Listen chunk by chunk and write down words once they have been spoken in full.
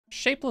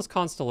Shapeless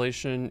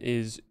Constellation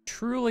is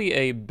truly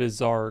a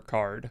bizarre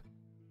card.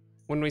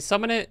 When we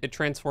summon it, it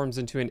transforms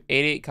into an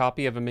 8/8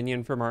 copy of a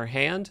minion from our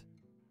hand,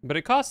 but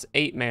it costs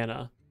 8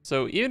 mana,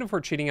 so even if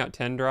we're cheating out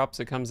 10 drops,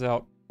 it comes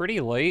out pretty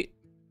late,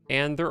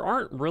 and there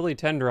aren't really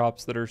 10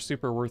 drops that are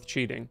super worth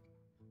cheating.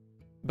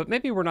 But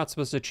maybe we're not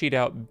supposed to cheat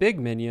out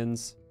big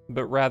minions,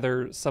 but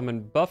rather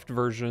summon buffed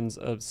versions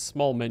of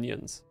small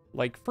minions,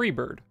 like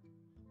Freebird,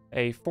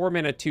 a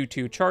 4-mana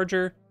 2/2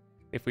 charger.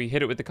 If we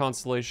hit it with the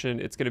Constellation,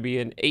 it's going to be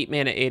an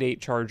 8-mana 8/8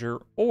 charger,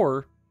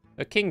 or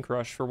a King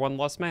Crush for 1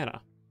 less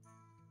mana.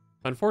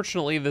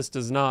 Unfortunately, this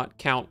does not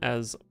count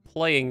as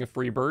playing a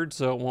Freebird,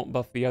 so it won't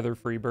buff the other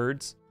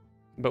Freebirds.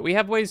 But we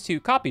have ways to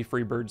copy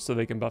Freebirds so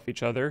they can buff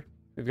each other.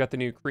 We've got the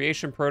new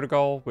Creation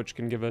Protocol, which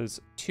can give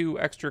us 2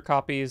 extra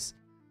copies,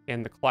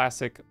 and the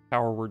classic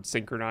Power Word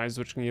Synchronize,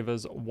 which can give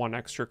us 1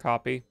 extra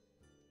copy.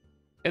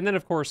 And then,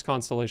 of course,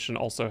 Constellation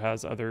also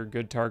has other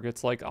good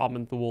targets like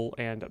Aman'Thul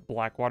and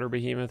Blackwater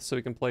Behemoth, so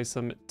we can play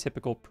some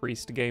typical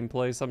Priest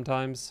gameplay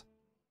sometimes.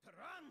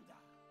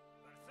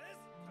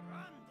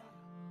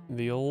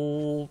 The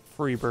old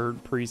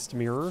Freebird Priest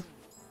mirror.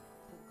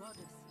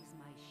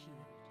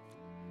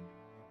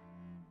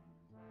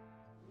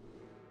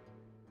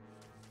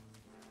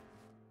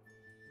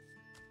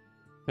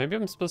 Maybe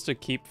I'm supposed to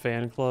keep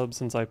Fan Club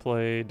since I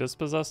play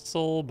Dispossessed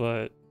Soul,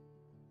 but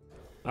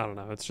I don't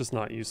know, it's just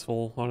not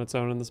useful on its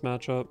own in this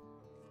matchup.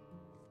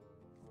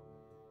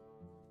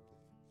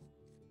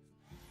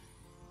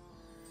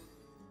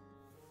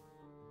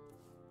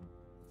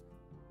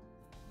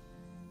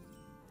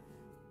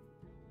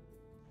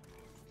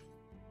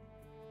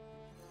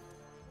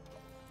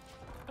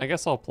 I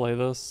guess I'll play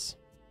this,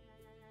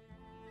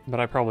 but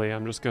I probably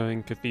am just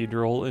going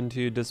Cathedral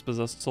into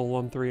Dispossessed Soul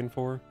on 3 and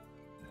 4.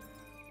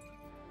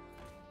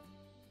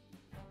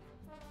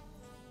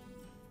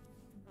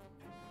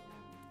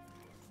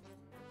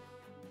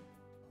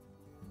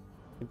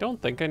 I don't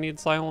think I need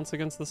Silence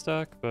against this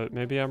deck, but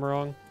maybe I'm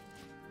wrong.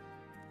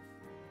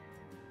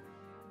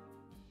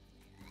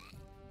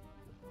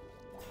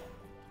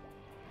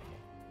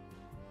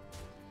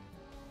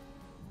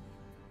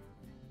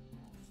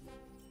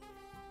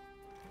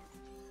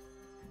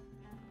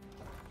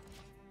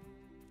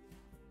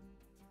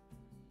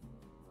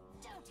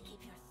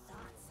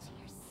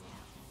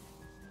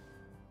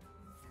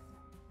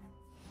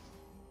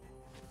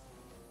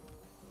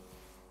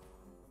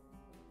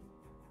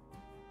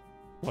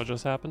 What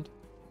just happened?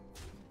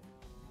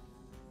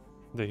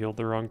 They healed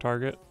the wrong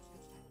target.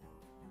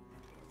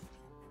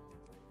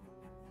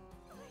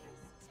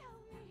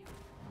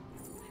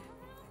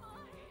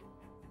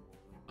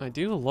 I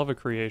do love a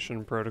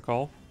Creation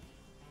Protocol.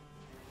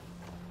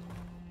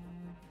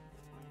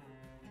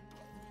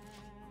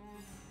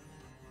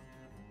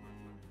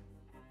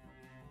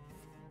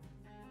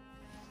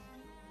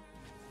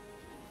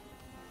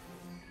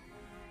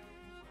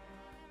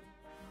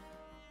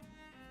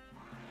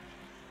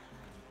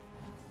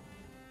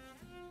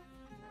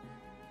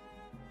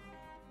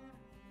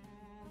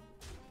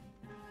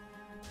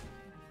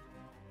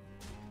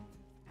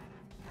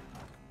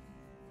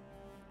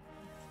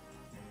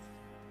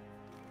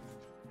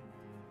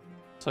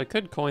 So I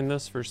could coin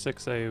this for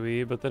 6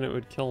 AoE, but then it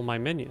would kill my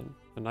minion,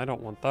 and I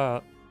don't want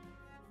that.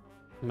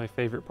 My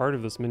favorite part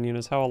of this minion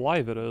is how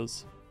alive it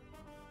is.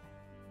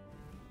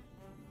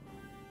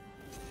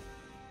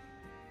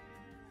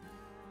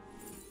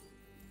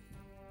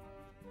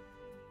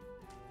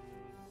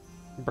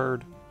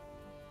 Bird.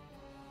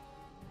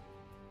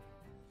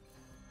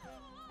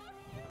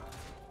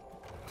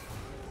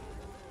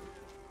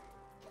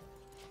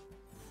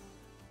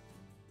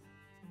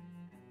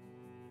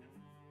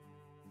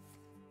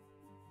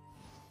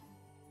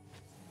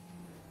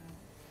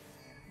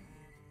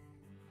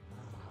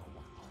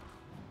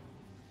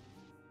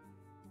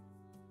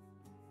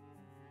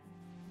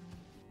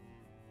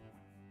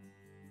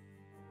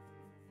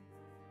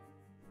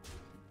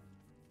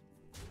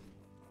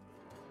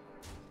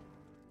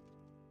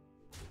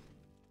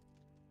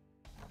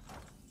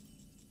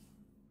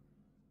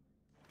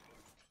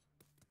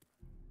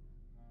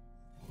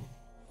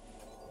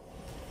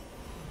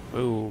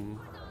 Boom.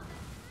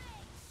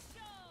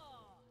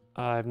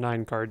 I have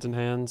 9 cards in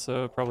hand,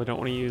 so probably don't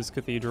want to use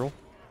Cathedral.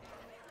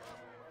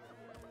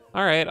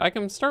 Alright, I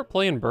can start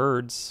playing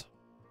birds.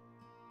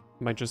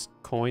 Might just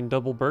coin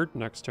double bird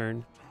next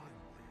turn.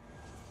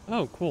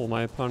 Oh, cool.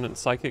 My opponent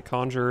Psychic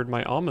conjured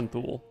my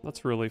Aman'Thul.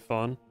 That's really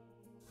fun.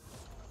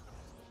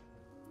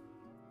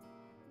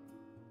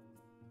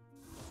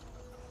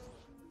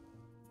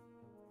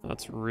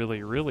 That's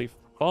really, really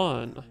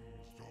fun.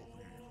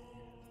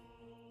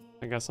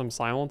 I guess I'm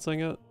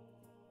silencing it.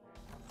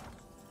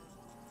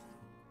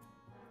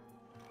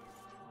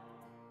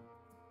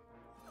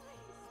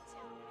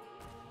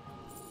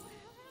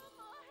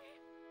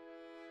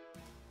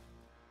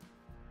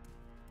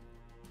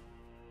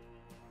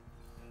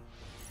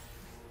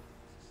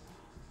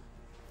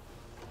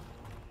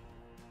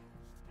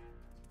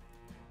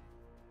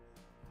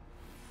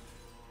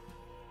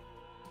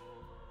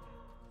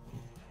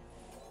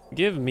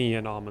 Give me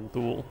an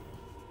Aman'Thul.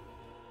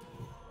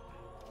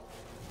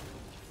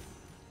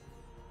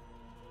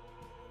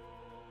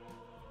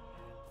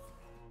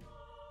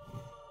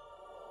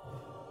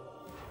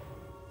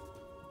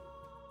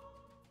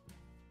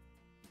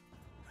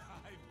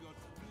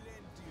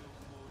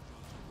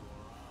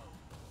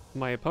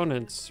 My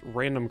opponent's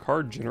random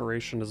card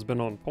generation has been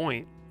on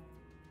point.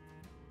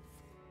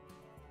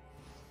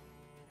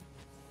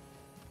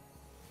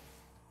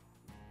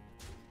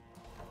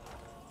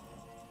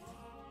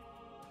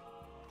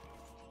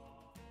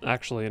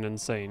 Actually an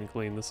insane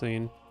clean the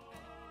scene.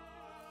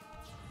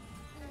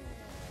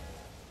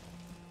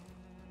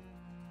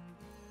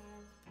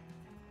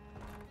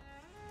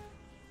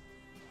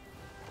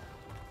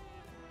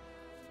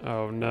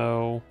 Oh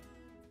no.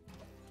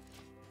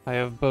 I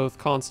have both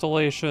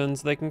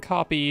constellations, they can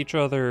copy each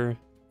other.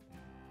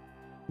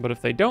 But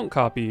if they don't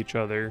copy each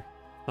other,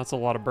 that's a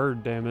lot of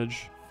bird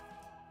damage.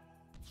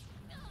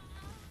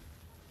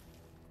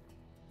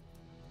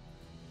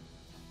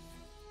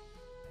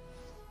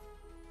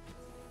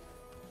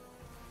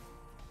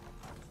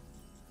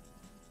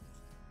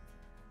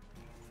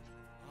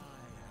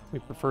 We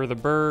prefer the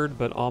bird,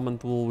 but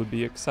Aman'Thul would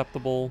be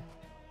acceptable.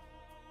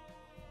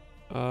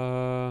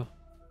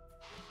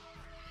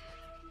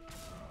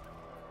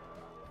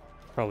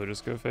 Probably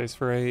just go face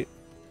for 8.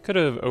 Could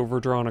have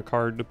overdrawn a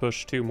card to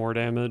push 2 more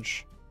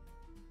damage.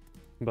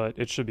 But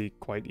it should be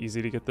quite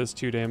easy to get this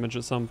 2 damage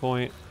at some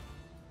point.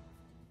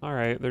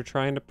 Alright, they're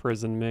trying to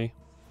prison me.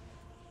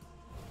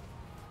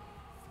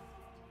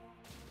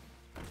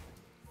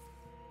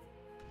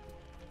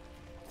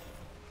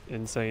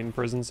 Insane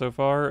prison so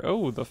far.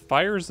 Oh, the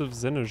Fires of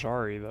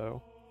Zinajari,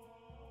 though.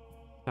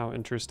 How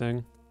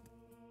interesting.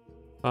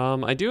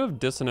 I do have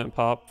Dissonant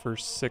Pop for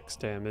 6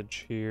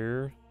 damage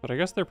here, but I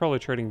guess they're probably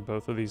trading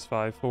both of these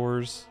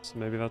 5/4s, so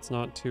maybe that's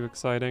not too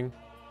exciting.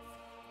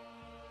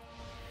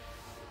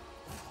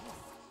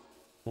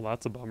 Well,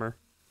 that's a bummer.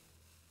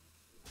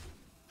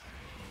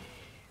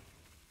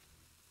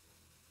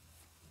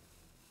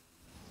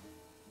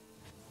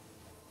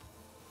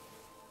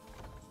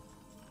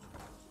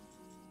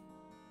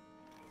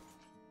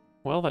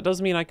 Well, that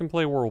does mean I can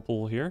play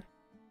Whirlpool here.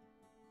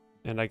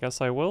 And I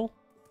guess I will.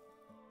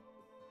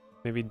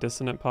 Maybe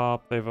Dissonant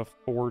Pop, they have a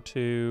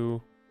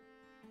 4/2.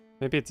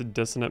 Maybe it's a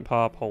Dissonant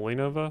Pop Holy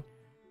Nova.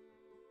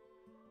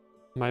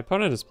 My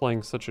opponent is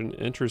playing such an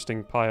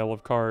interesting pile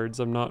of cards,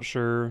 I'm not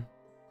sure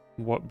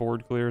what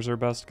board clears are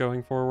best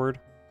going forward.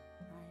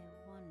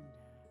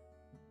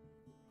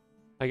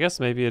 I guess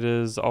maybe it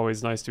is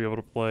always nice to be able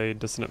to play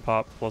Dissonant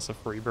Pop plus a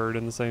free bird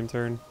in the same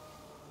turn.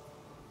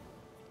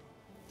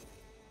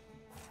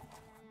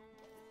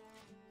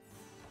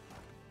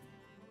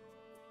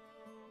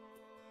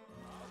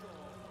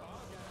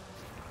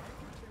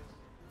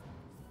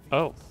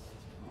 Oh.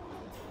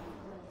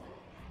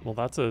 Well,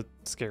 that's a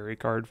scary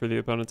card for the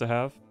opponent to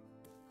have.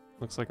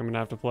 Looks like I'm gonna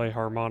have to play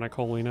Harmonic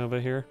Holy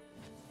Nova here.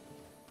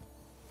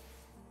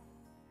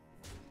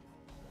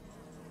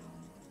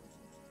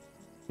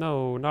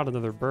 No, not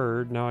another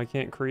bird. Now I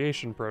can't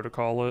Creation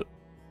Protocol it.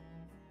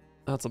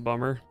 That's a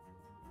bummer.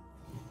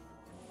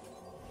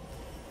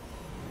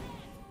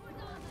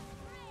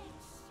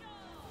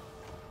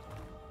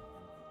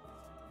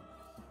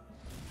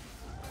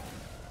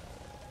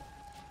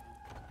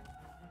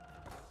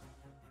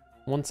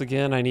 Once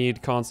again, I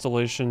need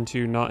Constellation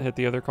to not hit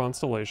the other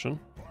Constellation.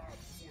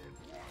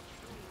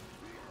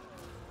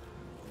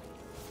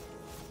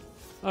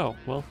 Oh,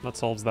 well, that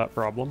solves that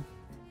problem.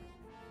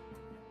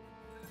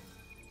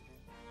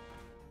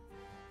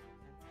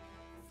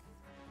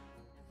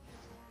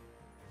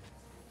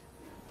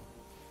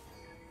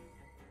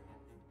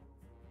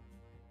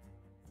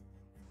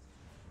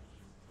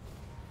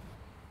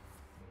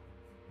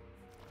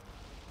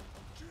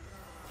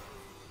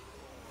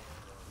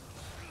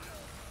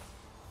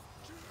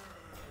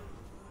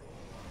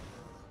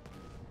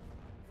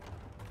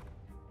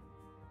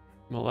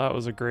 Well, that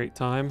was a great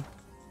time.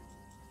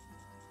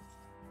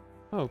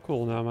 Oh,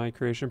 cool. Now my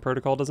Creation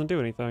Protocol doesn't do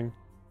anything.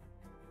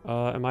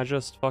 Am I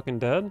just fucking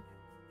dead?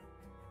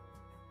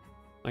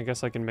 I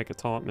guess I can make a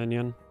taunt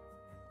minion.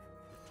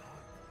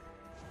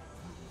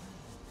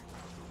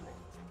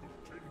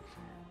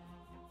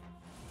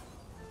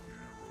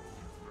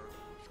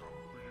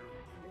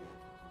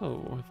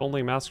 Oh, if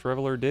only Masked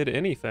Reveler did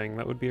anything,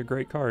 that would be a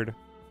great card.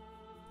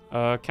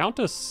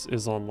 Countess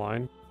is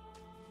online.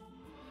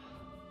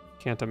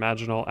 Can't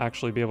imagine I'll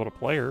actually be able to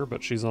play her,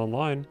 but she's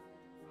online.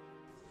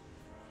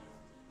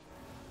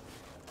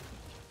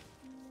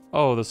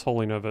 Oh, this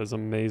Holy Nova is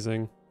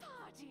amazing.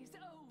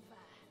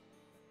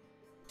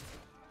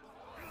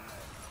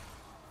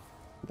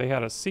 They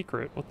had a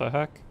secret. What the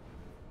heck?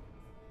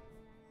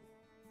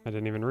 I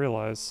didn't even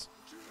realize.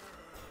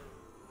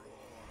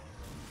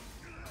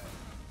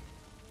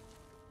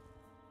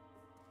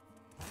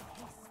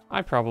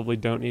 I probably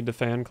don't need to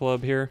fan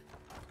club here.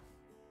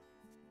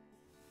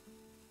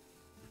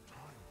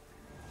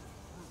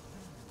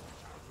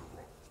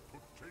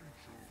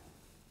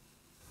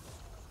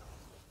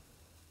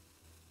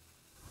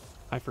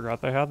 I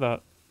forgot they had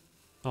that.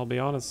 I'll be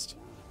honest.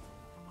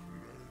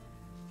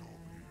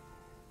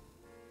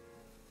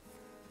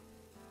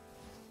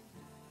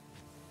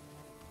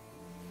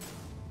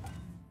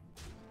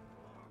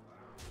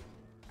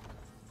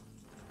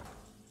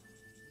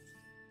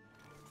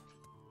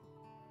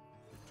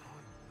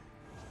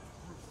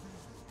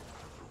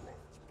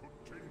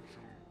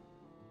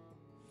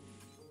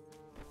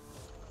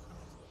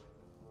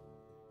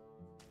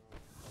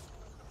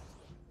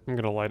 I'm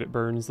gonna light it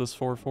burns this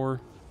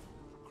 4/4.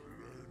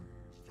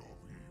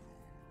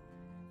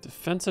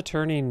 Defense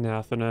Attorney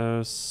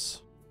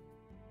Nathanos.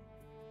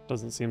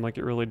 Doesn't seem like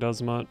it really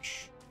does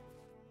much.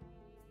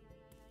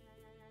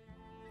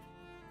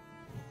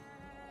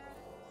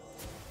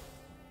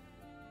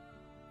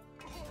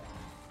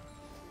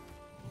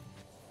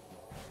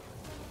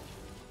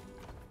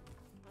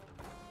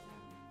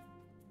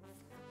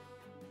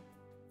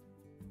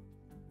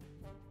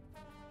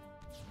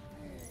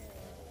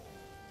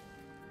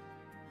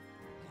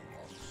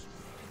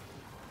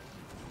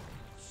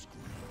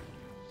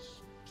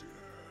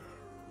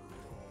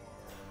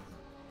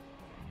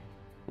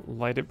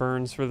 Light it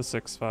burns for the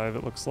 6/5,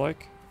 it looks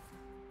like.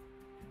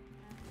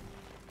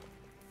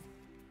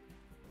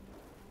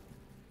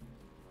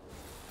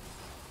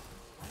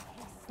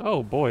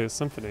 Oh boy, a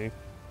symphony.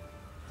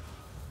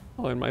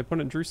 Oh, and my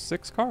opponent drew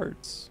 6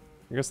 cards.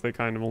 I guess they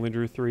kind of only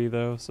drew 3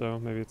 though, so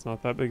maybe it's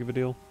not that big of a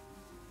deal.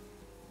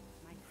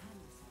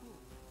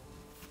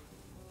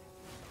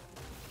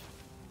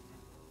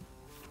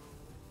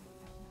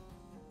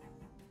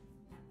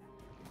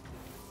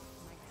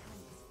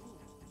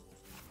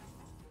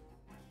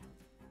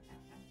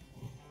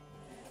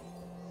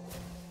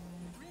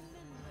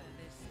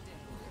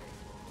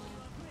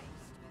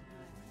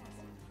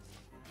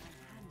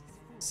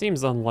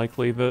 Seems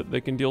unlikely that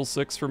they can deal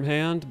 6 from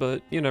hand,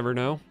 but you never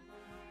know.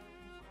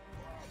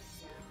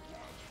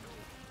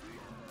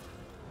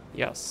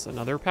 Yes,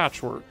 another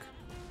patchwork.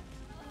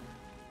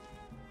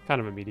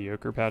 Kind of a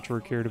mediocre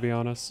patchwork here, to be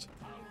honest.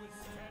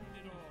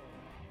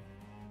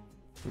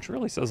 Which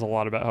really says a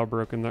lot about how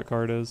broken that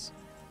card is.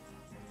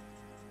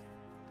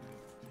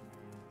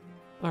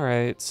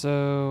 Alright,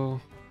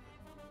 so...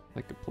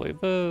 I could play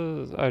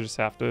this. I just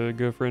have to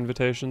go for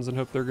invitations and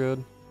hope they're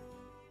good.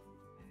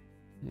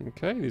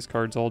 Okay, these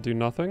cards all do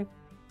nothing.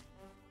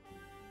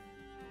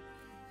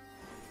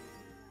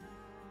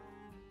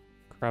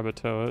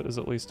 Krakatoa is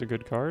at least a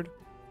good card.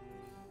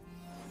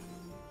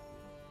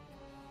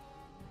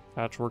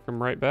 Patchwork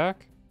him right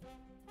back.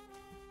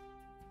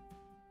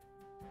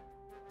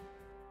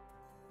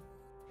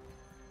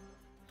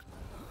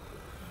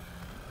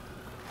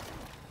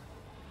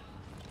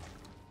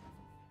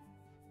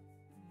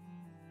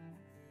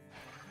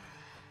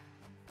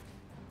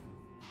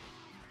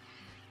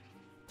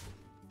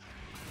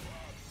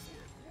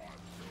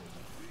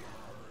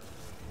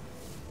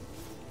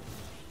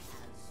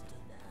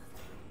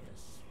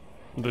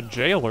 The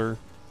Jailer?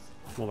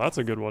 Well, that's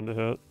a good one to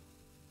hit.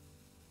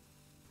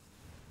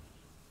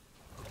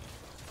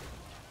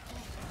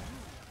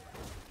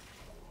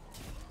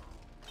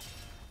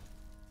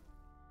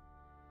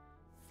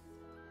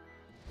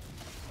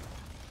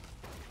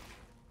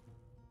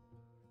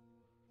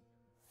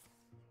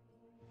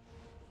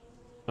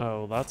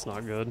 Oh, that's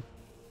not good.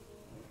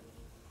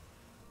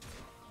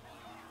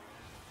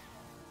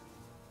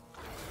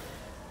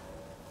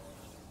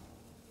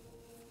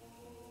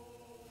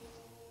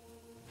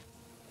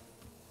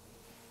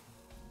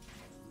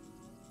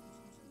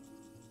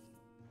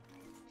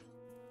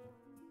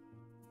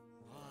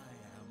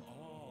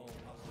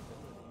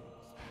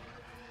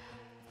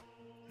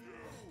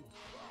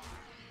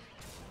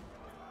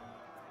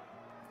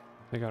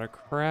 They got a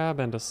crab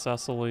and a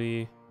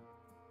Cecily.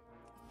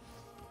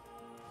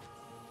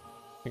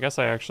 I guess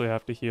I actually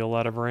have to heal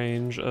out of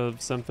range of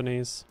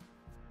symphonies.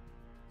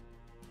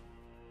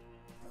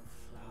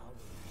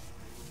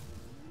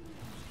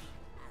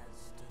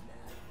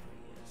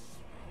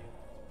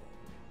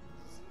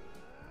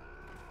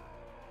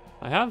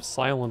 I have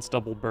Silence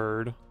Double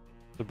Bird.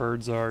 The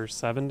birds are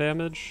 7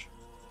 damage.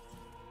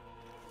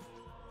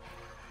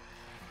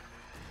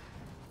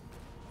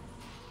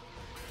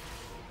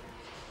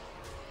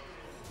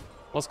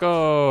 Let's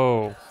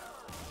go!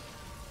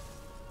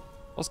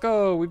 Let's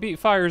go! We beat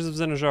Fires of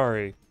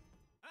Zenajari.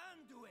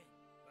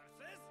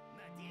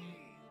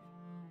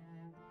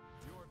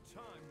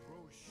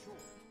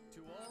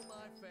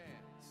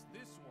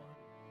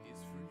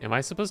 Am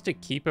I supposed to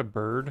keep a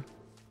bird?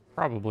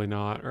 Probably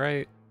not,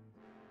 right?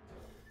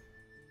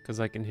 Because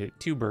I can hit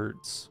 2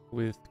 birds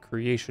with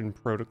Creation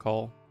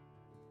Protocol.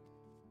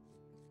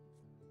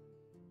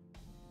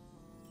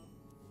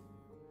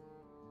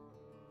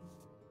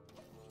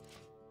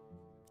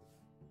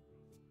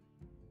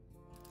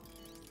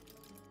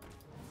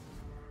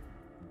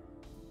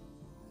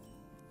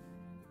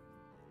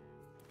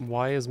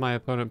 Why is my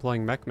opponent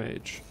playing Mech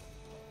Mage?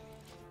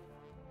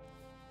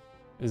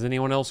 Is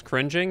anyone else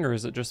cringing, or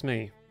is it just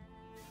me?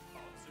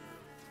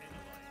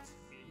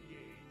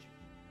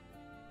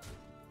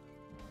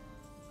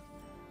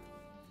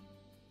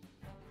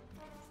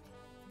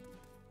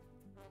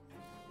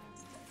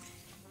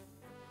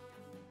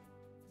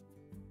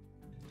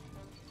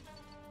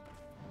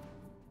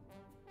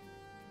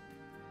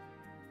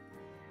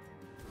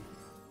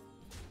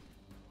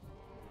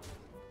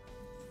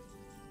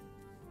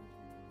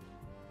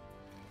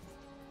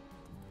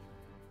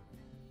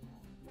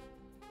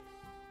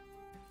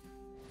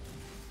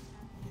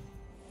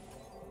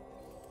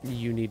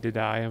 You need to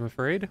die, I'm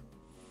afraid.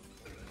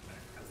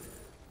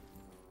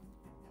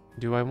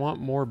 Do I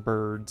want more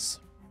birds?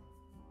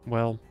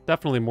 Well,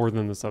 definitely more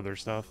than this other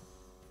stuff.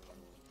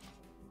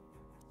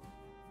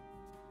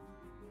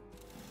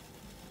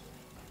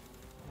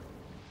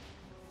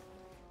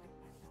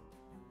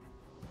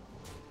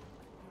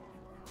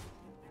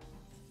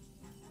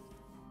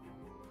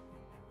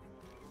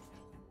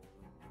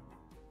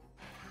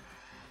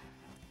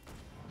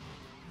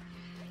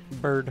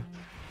 Bird.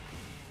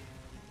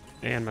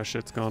 And my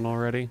shit's gone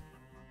already.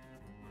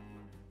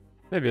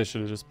 Maybe I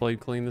should have just played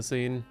Clean the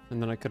Scene,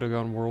 and then I could have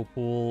gone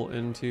Whirlpool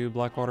into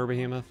Blackwater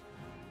Behemoth.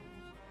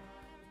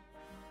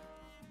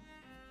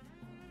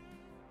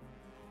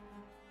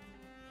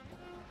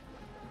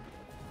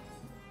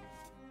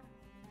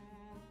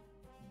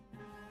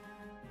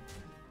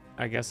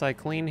 I guess I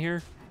clean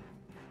here.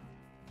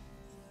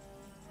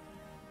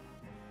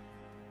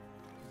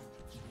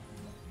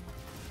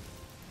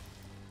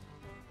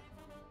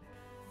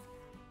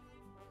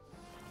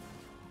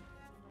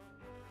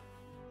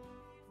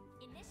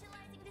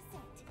 Initializing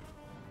descent.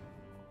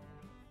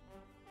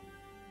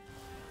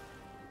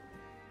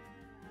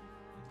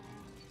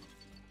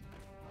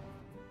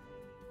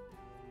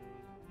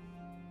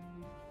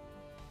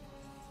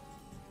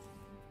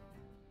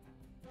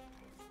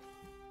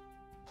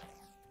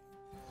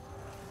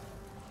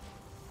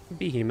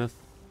 Behemoth.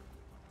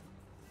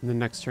 And the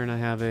next turn I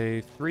have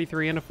a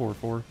 3/3 and a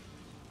 4/4.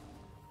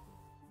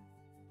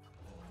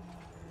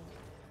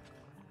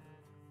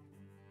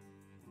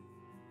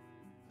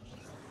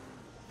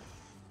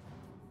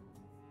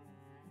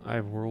 I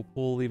have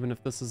Whirlpool even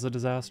if this is a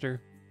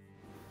disaster.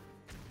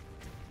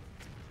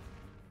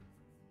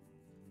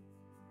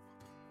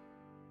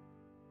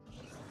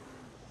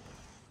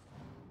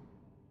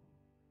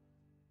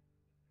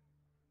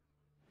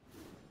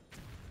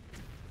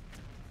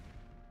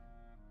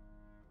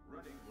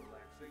 Running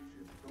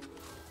relaxation program.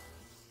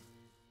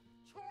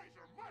 Toys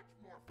are much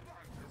more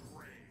fun to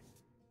raise.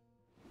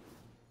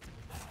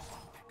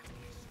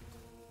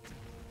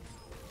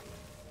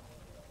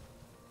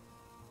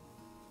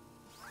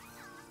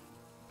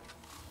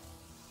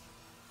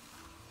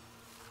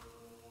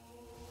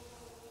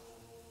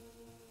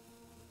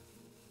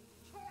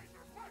 Toys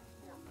are much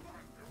more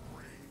fun to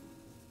raise.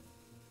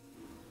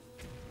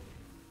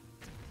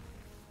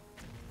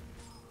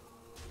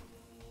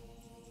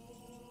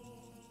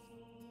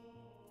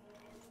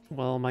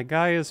 Well, my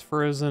guy is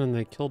frozen and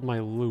they killed my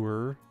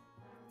lure.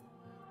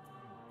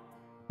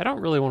 I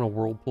don't really want to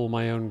Whirlpool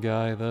my own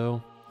guy,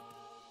 though.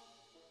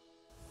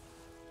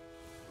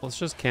 Let's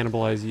just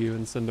cannibalize you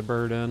and send a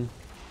bird in.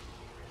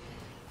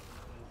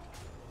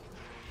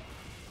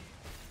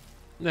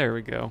 There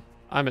we go.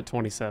 I'm at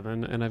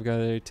 27, and I've got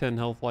a 10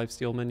 health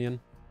lifesteal minion.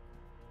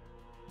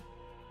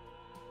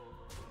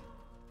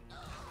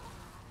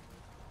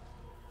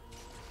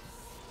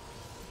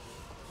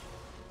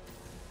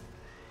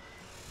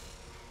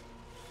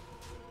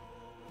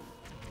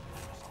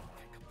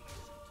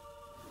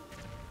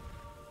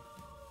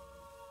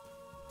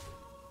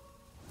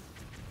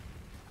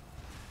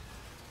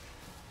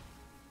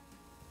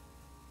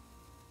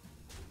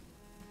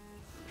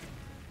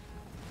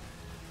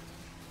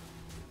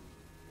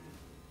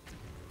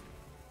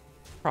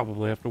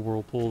 Probably have to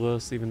Whirlpool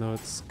this, even though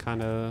it's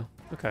kind of...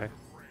 Okay.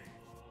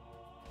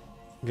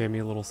 Gave me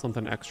a little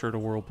something extra to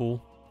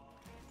Whirlpool.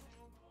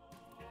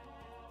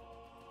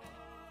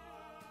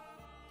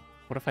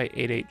 What if I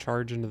 8/8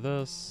 charge into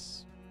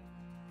this?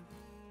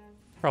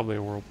 Probably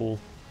a Whirlpool.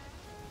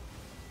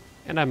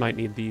 And I might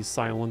need the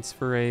silence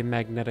for a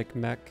magnetic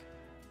mech.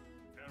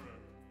 Error.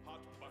 Hot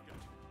bucket.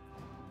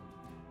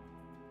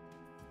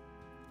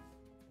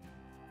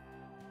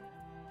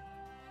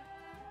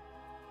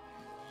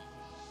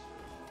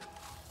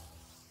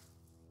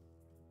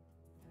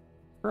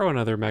 Throw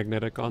another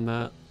magnetic on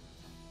that.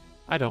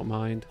 I don't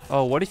mind.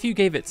 Oh, what if you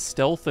gave it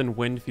stealth and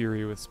wind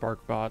fury with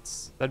spark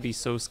bots? That'd be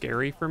so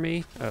scary for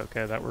me.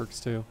 Okay, that works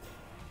too.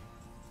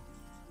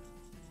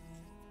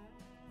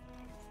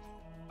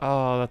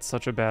 Oh, that's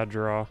such a bad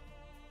draw.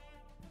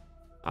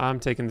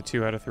 I'm taking the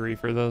 2 out of 3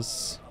 for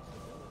this.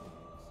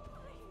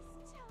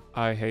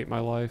 I hate my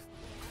life.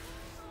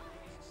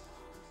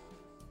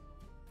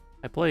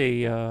 I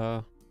play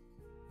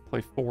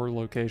 4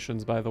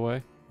 locations, by the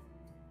way.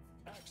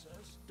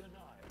 Access denied.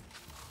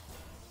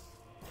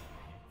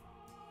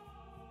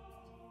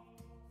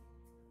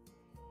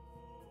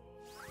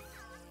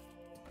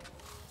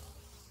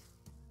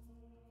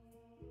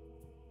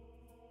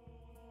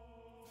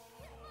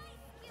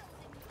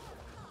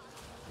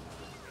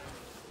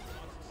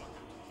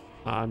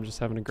 I'm just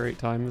having a great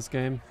time this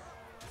game.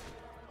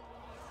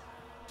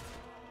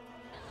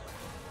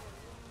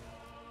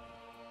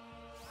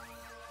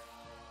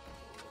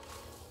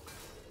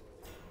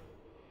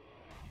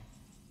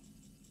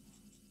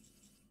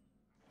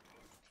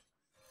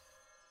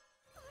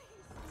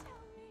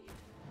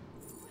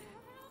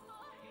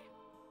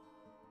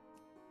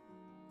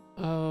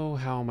 Oh,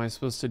 how am I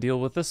supposed to deal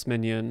with this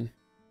minion?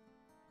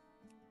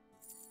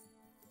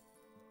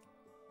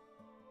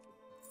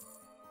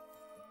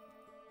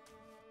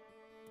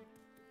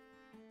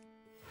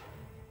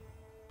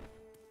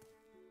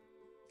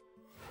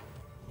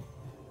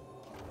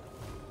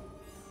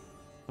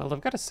 Well,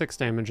 I've got a 6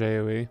 damage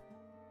AoE.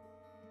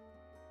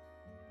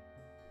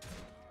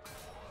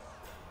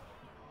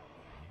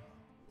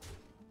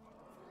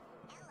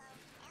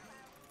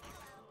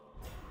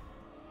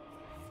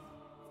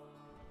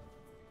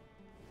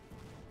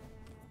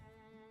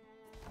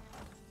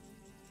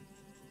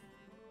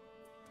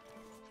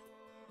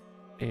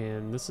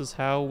 And this is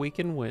how we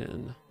can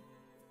win.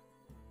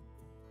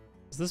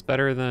 Is this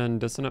better than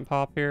Dissonant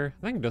Pop here?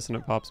 I think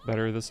Dissonant Pop's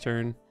better this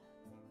turn.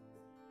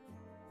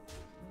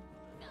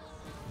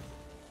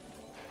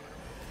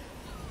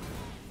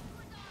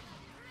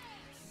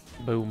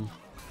 Boom.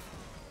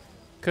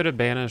 Could have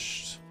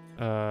banished,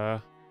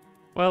 well,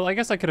 I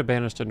guess I could have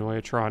banished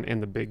Annoyatron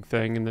in the big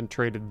thing and then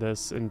traded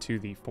this into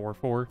the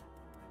 4/4.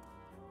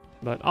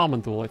 But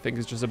Aman'Thul, I think,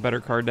 is just a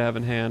better card to have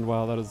in hand.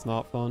 Wow, that is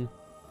not fun.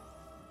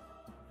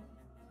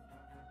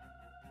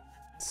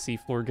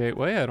 Seafloor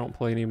Gateway, I don't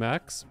play any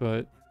mechs,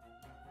 but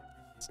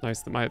it's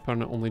nice that my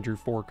opponent only drew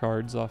 4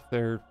 cards off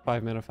their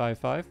 5 mana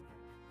 5/5.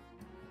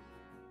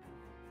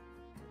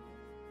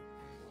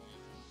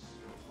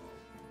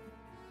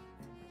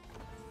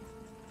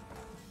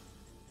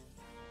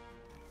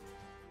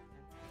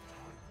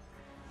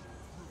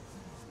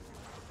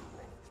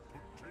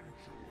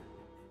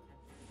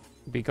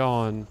 Be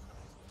gone.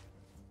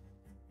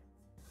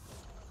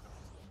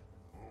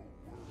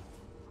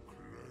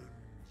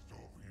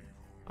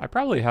 I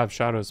probably have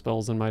shadow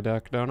spells in my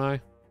deck, don't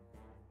I?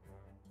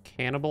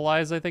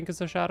 Cannibalize, I think,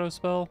 is a shadow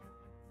spell.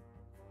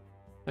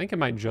 I think it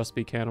might just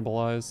be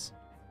Cannibalize.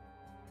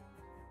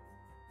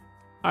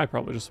 I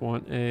probably just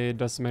want a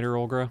Decimator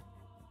Olgra.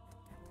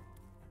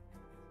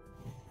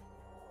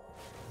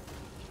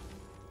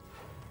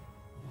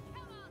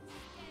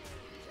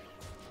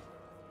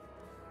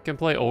 Can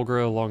play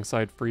Olgra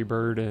alongside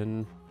Freebird,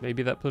 and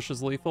maybe that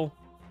pushes lethal.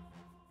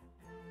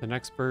 The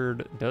next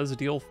bird does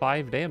deal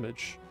 5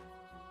 damage.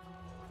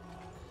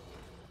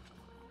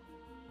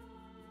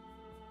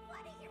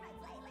 Want to hear my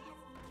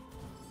playlist?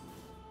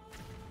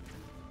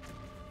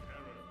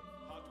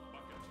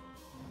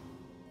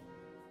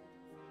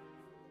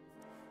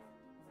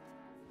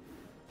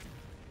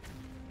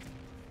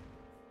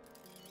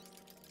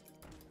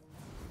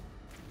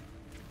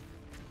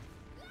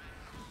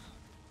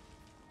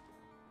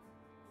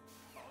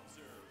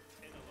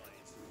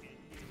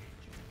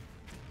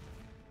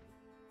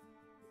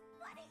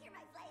 Want to hear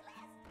my playlist?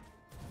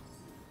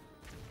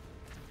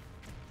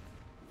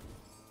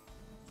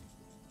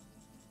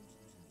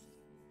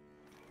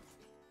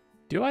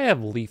 Do I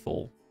have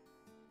lethal?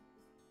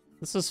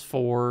 This is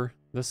 4.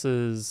 This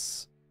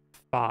is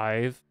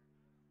 5.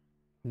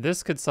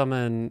 This could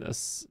summon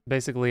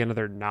basically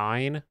another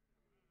 9.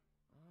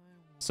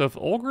 So if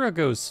Olgra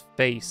goes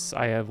face,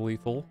 I have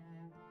lethal.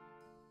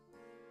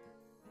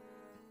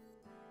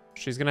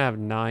 She's gonna have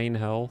 9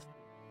 health.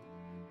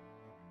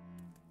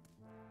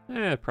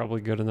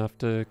 Probably good enough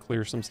to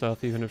clear some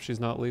stuff, even if she's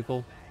not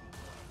lethal.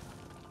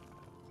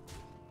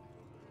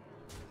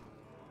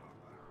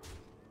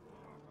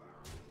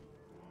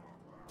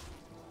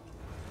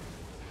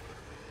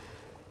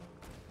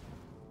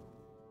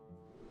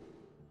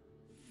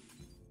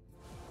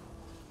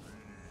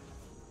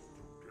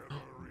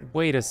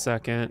 Wait a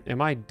second,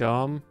 am I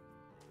dumb?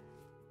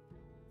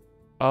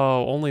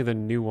 Oh, only the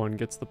new one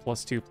gets the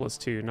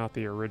 +2/+2, not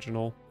the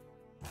original.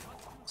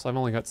 So I've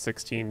only got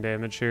 16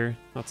 damage here.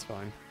 That's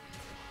fine.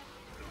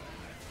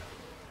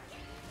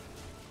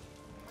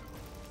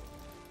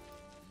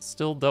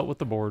 Still dealt with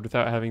the board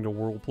without having to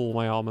whirlpool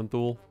my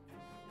Aman'Thul.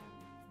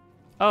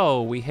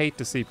 Oh, we hate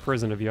to see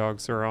Prison of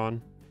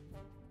Yogg-Saron.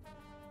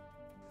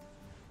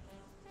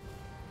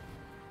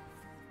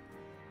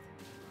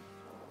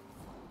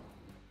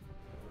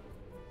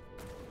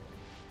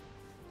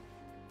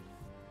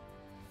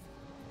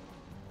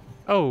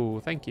 Oh,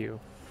 thank you.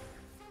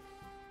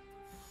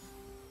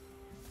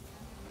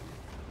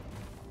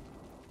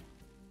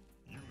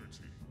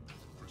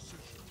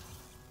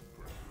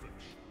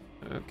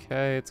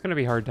 Okay, it's gonna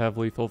be hard to have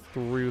lethal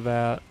through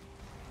that.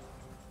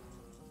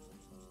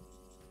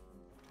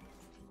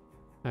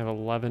 I have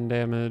 11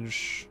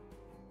 damage.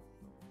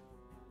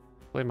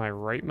 Play my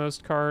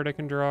rightmost card, I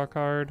can draw a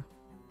card.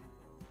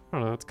 I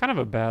don't know, it's kind of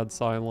a bad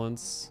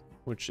silence,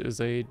 which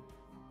is a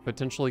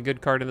potentially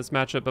good card in this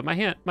matchup, but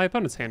my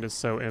opponent's hand is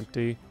so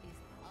empty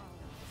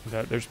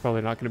that there's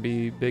probably not going to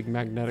be big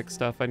magnetic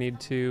stuff I need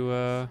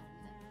to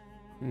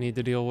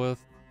deal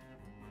with.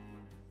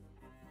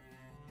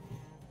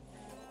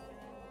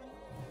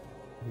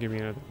 Give me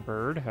another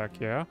bird, heck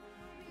yeah.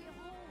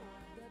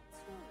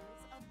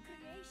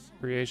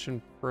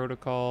 Creation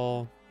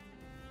protocol.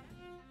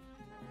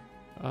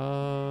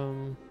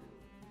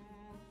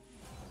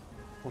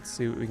 Let's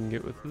see what we can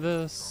get with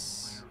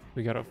this.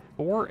 We got a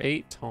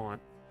 4/8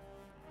 taunt.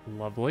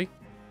 Lovely.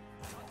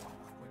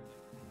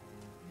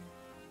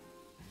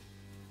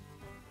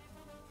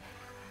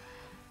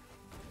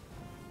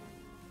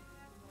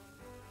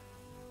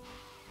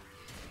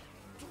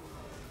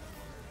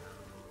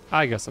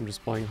 I guess I'm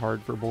just playing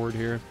hard for board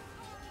here.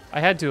 I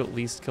had to at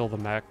least kill the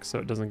mech so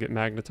it doesn't get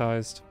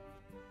magnetized.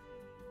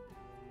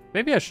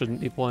 Maybe I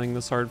shouldn't be playing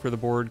this hard for the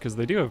board because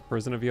they do have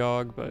Prison of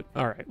Yogg, but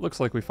alright, looks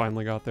like we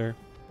finally got there.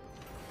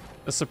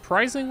 A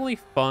surprisingly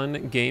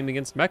fun game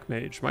against Mech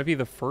Mage. Might be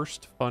the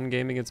first fun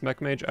game against Mech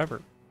Mage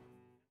ever.